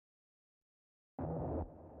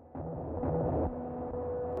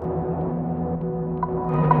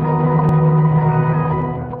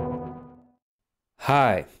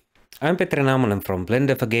Hi, I'm Petri Naumanen from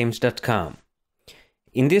BlenderForGames.com.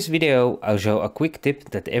 In this video, I'll show a quick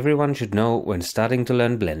tip that everyone should know when starting to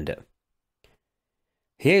learn Blender.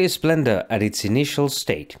 Here is Blender at its initial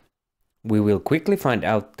state. We will quickly find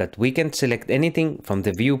out that we can select anything from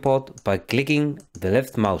the viewport by clicking the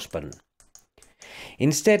left mouse button.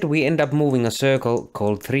 Instead, we end up moving a circle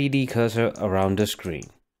called 3D cursor around the screen.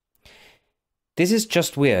 This is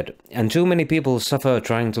just weird, and too many people suffer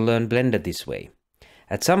trying to learn Blender this way.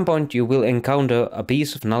 At some point you will encounter a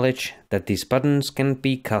piece of knowledge that these buttons can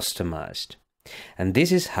be customized. And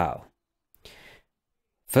this is how.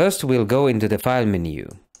 First we'll go into the File menu.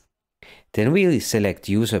 Then we'll select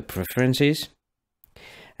User Preferences.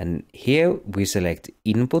 And here we select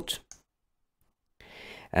Input.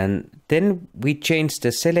 And then we change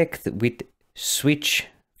the Select with Switch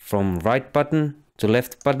from right button to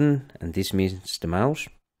left button, and this means the mouse.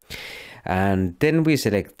 And then we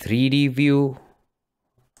select 3D View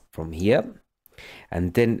from here,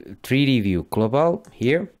 and then 3D View Global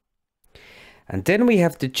here. And then we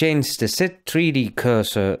have to change the Set 3D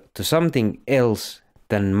Cursor to something else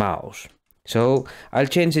than mouse. So I'll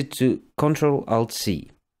change it to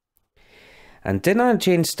Ctrl-Alt-C. And then I'll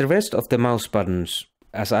change the rest of the mouse buttons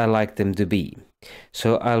as I like them to be.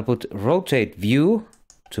 So I'll put Rotate View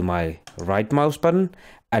to my right mouse button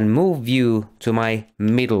and Move View to my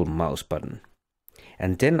middle mouse button.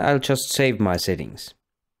 And then I'll just save my settings.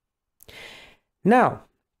 Now,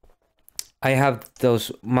 I have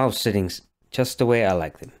those mouse settings just the way I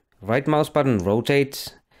like them. Right mouse button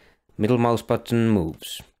rotates, middle mouse button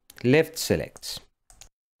moves, left selects.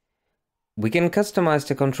 We can customize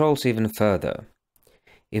the controls even further.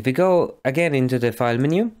 If we go again into the File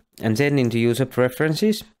menu and then into User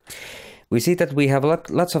Preferences, we see that we have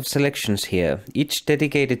lots of selections here, each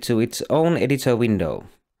dedicated to its own editor window.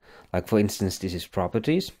 Like for instance, this is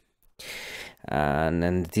Properties. And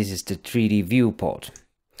then this is the 3D viewport,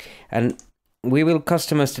 and we will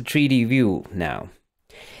customize the 3D view now.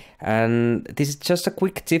 And this is just a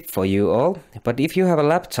quick tip for you all, but if you have a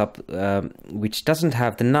laptop which doesn't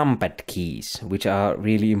have the numpad keys, which are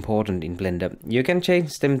really important in Blender, you can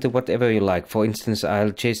change them to whatever you like. For instance,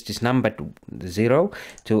 I'll change this numpad 0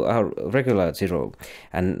 to a regular 0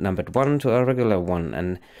 and numpad 1 to a regular 1,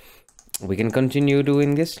 and we can continue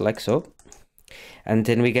doing this like so. And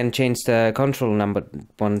then we can change the control number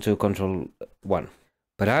 1 to control 1.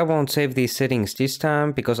 But I won't save these settings this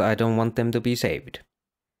time because I don't want them to be saved.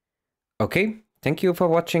 Okay, thank you for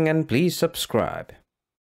watching and please subscribe.